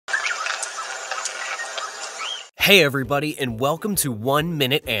Hey everybody, and welcome to 1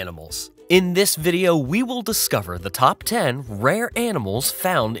 Minute Animals. In this video, we will discover the top 10 rare animals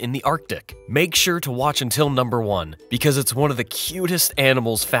found in the Arctic. Make sure to watch until number 1, because it's one of the cutest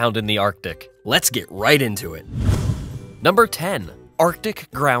animals found in the Arctic. Let's get right into it. Number 10.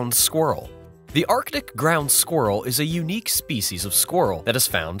 Arctic Ground Squirrel. The Arctic ground squirrel is a unique species of squirrel that is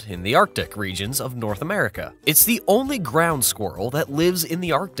found in the Arctic regions of North America. It's the only ground squirrel that lives in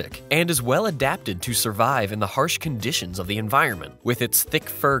the Arctic and is well adapted to survive in the harsh conditions of the environment. With its thick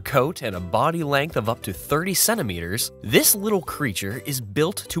fur coat and a body length of up to 30 centimeters, this little creature is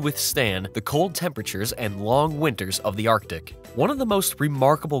built to withstand the cold temperatures and long winters of the Arctic. One of the most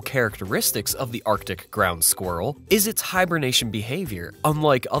remarkable characteristics of the Arctic ground squirrel is its hibernation behavior.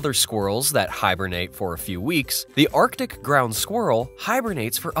 Unlike other squirrels that hibernate for a few weeks, the Arctic ground squirrel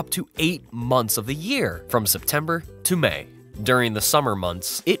hibernates for up to 8 months of the year, from September to May. During the summer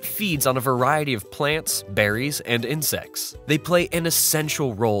months, it feeds on a variety of plants, berries, and insects. They play an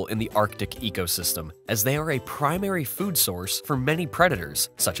essential role in the Arctic ecosystem, as they are a primary food source for many predators,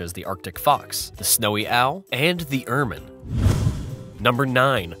 such as the Arctic fox, the snowy owl, and the ermine. Number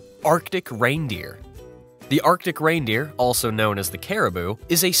 9. Arctic Reindeer. The Arctic reindeer, also known as the caribou,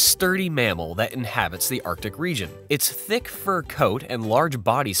 is a sturdy mammal that inhabits the Arctic region. Its thick fur coat and large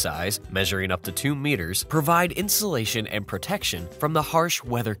body size, measuring up to 2 meters, provide insulation and protection from the harsh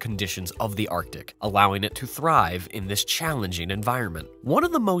weather conditions of the Arctic, allowing it to thrive in this challenging environment. One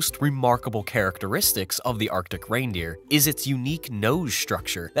of the most remarkable characteristics of the Arctic reindeer is its unique nose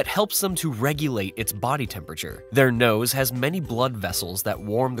structure that helps them to regulate its body temperature. Their nose has many blood vessels that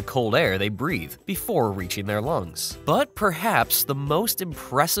warm the cold air they breathe before reaching their lungs. But perhaps the most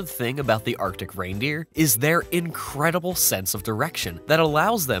impressive thing about the Arctic reindeer is their incredible sense of direction that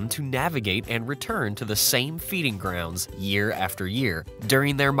allows them to navigate and return to the same feeding grounds year after year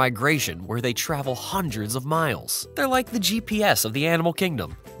during their migration, where they travel hundreds of miles. They're like the GPS of the animal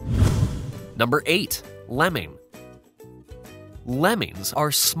kingdom. Number 8. Lemming. Lemmings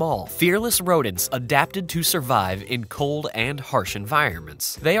are small, fearless rodents adapted to survive in cold and harsh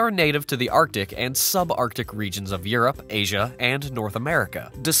environments. They are native to the Arctic and subarctic regions of Europe, Asia, and North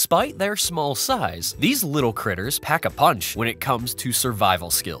America. Despite their small size, these little critters pack a punch when it comes to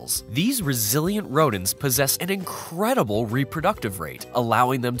survival skills. These resilient rodents possess an incredible reproductive rate,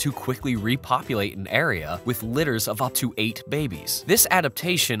 allowing them to quickly repopulate an area with litters of up to 8 babies. This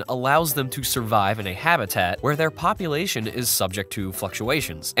adaptation allows them to survive in a habitat where their population is subject to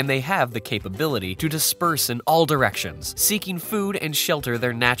fluctuations, and they have the capability to disperse in all directions, seeking food and shelter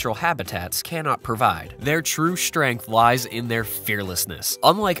their natural habitats cannot provide. Their true strength lies in their fearlessness.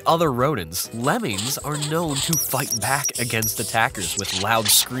 Unlike other rodents, lemmings are known to fight back against attackers with loud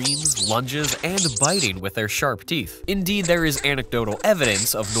screams, lunges, and biting with their sharp teeth. Indeed, there is anecdotal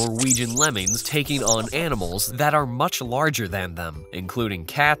evidence of Norwegian lemmings taking on animals that are much larger than them, including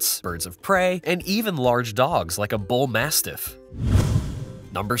cats, birds of prey, and even large dogs like a bull mastiff.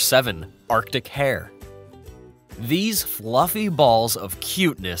 Number 7. Arctic Hare. These fluffy balls of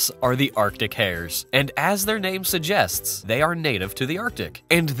cuteness are the Arctic hares, and as their name suggests, they are native to the Arctic.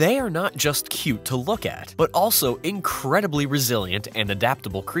 And they are not just cute to look at, but also incredibly resilient and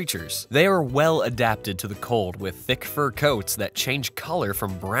adaptable creatures. They are well adapted to the cold with thick fur coats that change color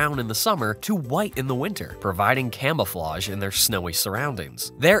from brown in the summer to white in the winter, providing camouflage in their snowy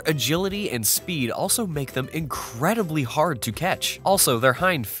surroundings. Their agility and speed also make them incredibly hard to catch. Also, their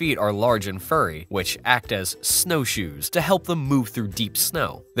hind feet are large and furry, which act as snowshoes to help them move through deep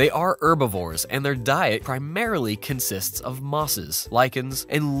snow. They are herbivores, and their diet primarily consists of mosses, lichens,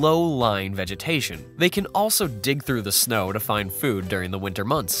 and low-lying vegetation. They can also dig through the snow to find food during the winter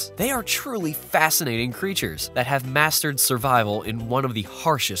months. They are truly fascinating creatures that have mastered survival in one of the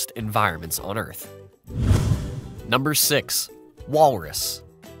harshest environments on Earth. Number 6. Walrus.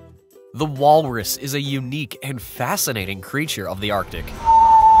 The walrus is a unique and fascinating creature of the Arctic.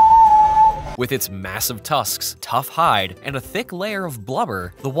 With its massive tusks, tough hide, and a thick layer of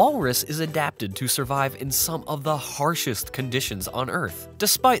blubber, the walrus is adapted to survive in some of the harshest conditions on Earth.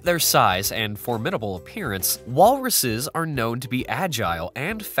 Despite their size and formidable appearance, walruses are known to be agile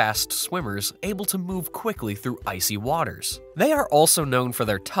and fast swimmers, able to move quickly through icy waters. They are also known for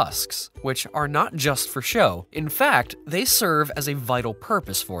their tusks, which are not just for show. In fact, they serve as a vital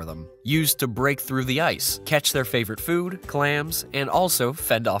purpose for them, used to break through the ice, catch their favorite food, clams, and also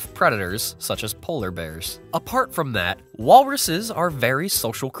fend off predators such as polar bears. Apart from that, walruses are very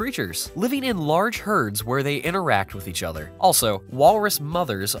social creatures, living in large herds where they interact with each other. Also, walrus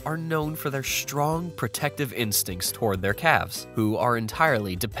mothers are known for their strong protective instincts toward their calves, who are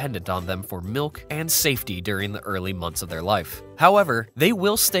entirely dependent on them for milk and safety during the early months of their life. life. However, they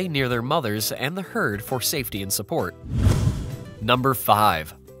will stay near their mothers and the herd for safety and support. Number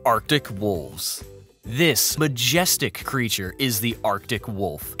 5. Arctic wolves. This majestic creature is the Arctic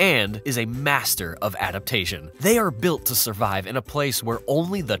wolf and is a master of adaptation. They are built to survive in a place where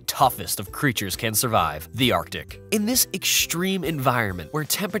only the toughest of creatures can survive, the Arctic. In this extreme environment where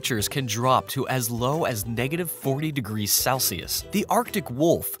temperatures can drop to as low as -40 degrees Celsius, the Arctic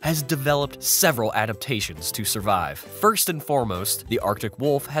wolf has developed several adaptations to survive. First and foremost, the Arctic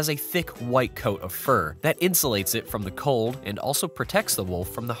wolf has a thick white coat of fur that insulates it from the cold and also protects the wolf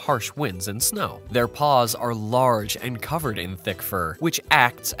from the harsh winds and snow. Their paws are large and covered in thick fur, which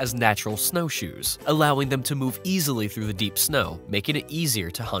acts as natural snowshoes, allowing them to move easily through the deep snow, making it easier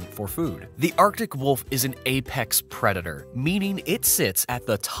to hunt for food. The Arctic wolf is an apex predator, meaning it sits at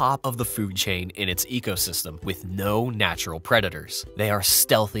the top of the food chain in its ecosystem with no natural predators. They are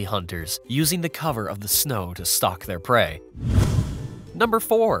stealthy hunters, using the cover of the snow to stalk their prey. Number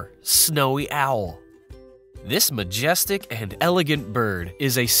 4. Snowy owl. This majestic and elegant bird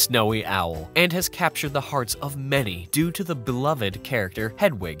is a snowy owl and has captured the hearts of many due to the beloved character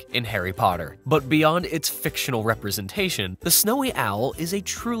Hedwig in Harry Potter. But beyond its fictional representation, the snowy owl is a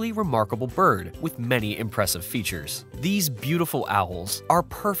truly remarkable bird with many impressive features. These beautiful owls are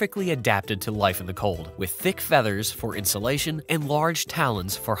perfectly adapted to life in the cold, with thick feathers for insulation and large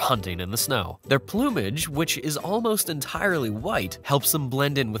talons for hunting in the snow. Their plumage, which is almost entirely white, helps them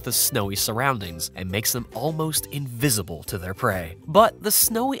blend in with the snowy surroundings and makes them almost invisible to their prey. But the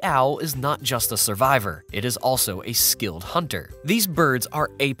snowy owl is not just a survivor, it is also a skilled hunter. These birds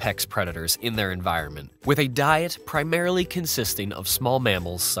are apex predators in their environment, with a diet primarily consisting of small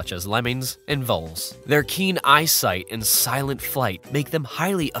mammals such as lemmings and voles. Their keen eyesight and silent flight make them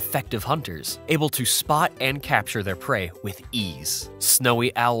highly effective hunters, able to spot and capture their prey with ease.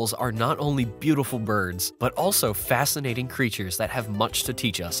 Snowy owls are not only beautiful birds, but also fascinating creatures that have much to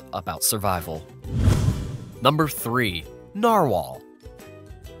teach us about survival. Number 3. Narwhal.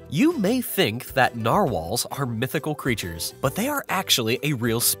 You may think that narwhals are mythical creatures, but they are actually a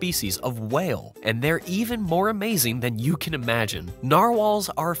real species of whale, and they're even more amazing than you can imagine. Narwhals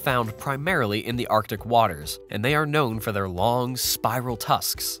are found primarily in the Arctic waters, and they are known for their long, spiral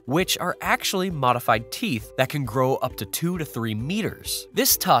tusks, which are actually modified teeth that can grow up to 2 to 3 meters.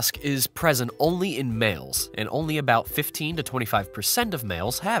 This tusk is present only in males, and only about 15 to 25% of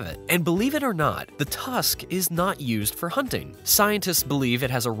males have it. And believe it or not, the tusk is not used for hunting. Scientists believe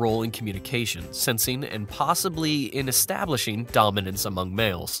it has a role in communication, sensing, and possibly in establishing dominance among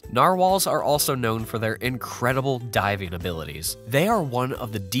males. Narwhals are also known for their incredible diving abilities. They are one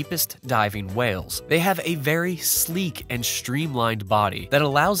of the deepest diving whales. They have a very sleek and streamlined body that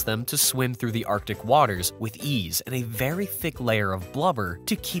allows them to swim through the Arctic waters with ease and a very thick layer of blubber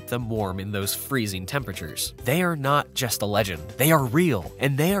to keep them warm in those freezing temperatures. They are not just a legend, they are real,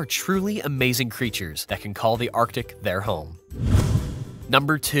 and they are truly amazing creatures that can call the Arctic their home.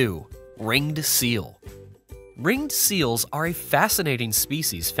 Number 2. Ringed seal. Ringed seals are a fascinating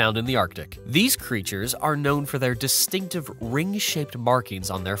species found in the Arctic. These creatures are known for their distinctive ring-shaped markings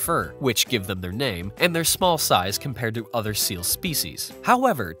on their fur, which give them their name, and their small size compared to other seal species.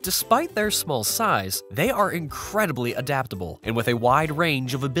 However, despite their small size, they are incredibly adaptable and with a wide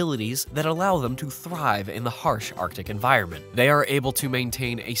range of abilities that allow them to thrive in the harsh Arctic environment. They are able to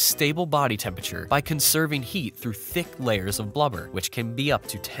maintain a stable body temperature by conserving heat through thick layers of blubber, which can be up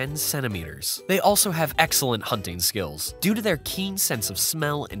to 10 centimeters. They also have excellent hunting skills, due to their keen sense of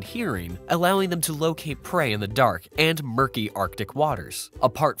smell and hearing, allowing them to locate prey in the dark and murky Arctic waters.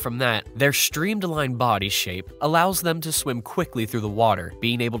 Apart from that, their streamlined body shape allows them to swim quickly through the water,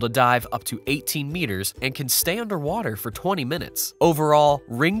 being able to dive up to 18 meters and can stay underwater for 20 minutes. Overall,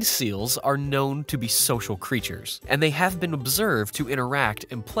 ringed seals are known to be social creatures, and they have been observed to interact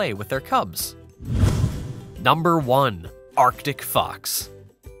and play with their cubs. Number 1. Arctic fox.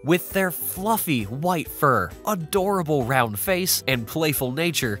 With their fluffy white fur, adorable round face, and playful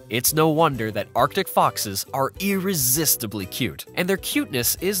nature, it's no wonder that Arctic foxes are irresistibly cute. And their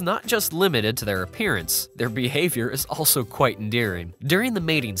cuteness is not just limited to their appearance, their behavior is also quite endearing. During the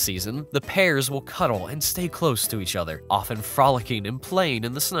mating season, the pairs will cuddle and stay close to each other, often frolicking and playing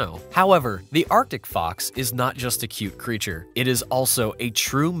in the snow. However, the Arctic fox is not just a cute creature, it is also a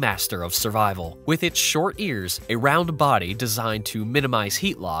true master of survival. With its short ears, a round body designed to minimize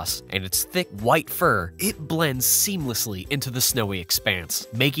heat loss, gloss and its thick white fur, it blends seamlessly into the snowy expanse,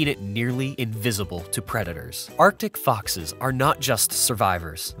 making it nearly invisible to predators. Arctic foxes are not just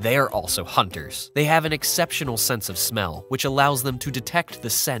survivors, they are also hunters. They have an exceptional sense of smell, which allows them to detect the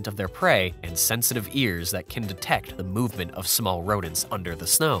scent of their prey, and sensitive ears that can detect the movement of small rodents under the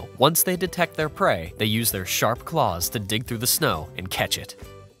snow. Once they detect their prey, they use their sharp claws to dig through the snow and catch it.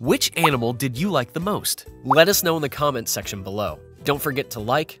 Which animal did you like the most? Let us know in the comments section below. Don't forget to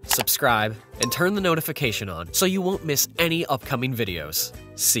like, subscribe, and turn the notification on so you won't miss any upcoming videos.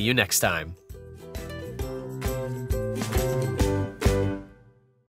 See you next time.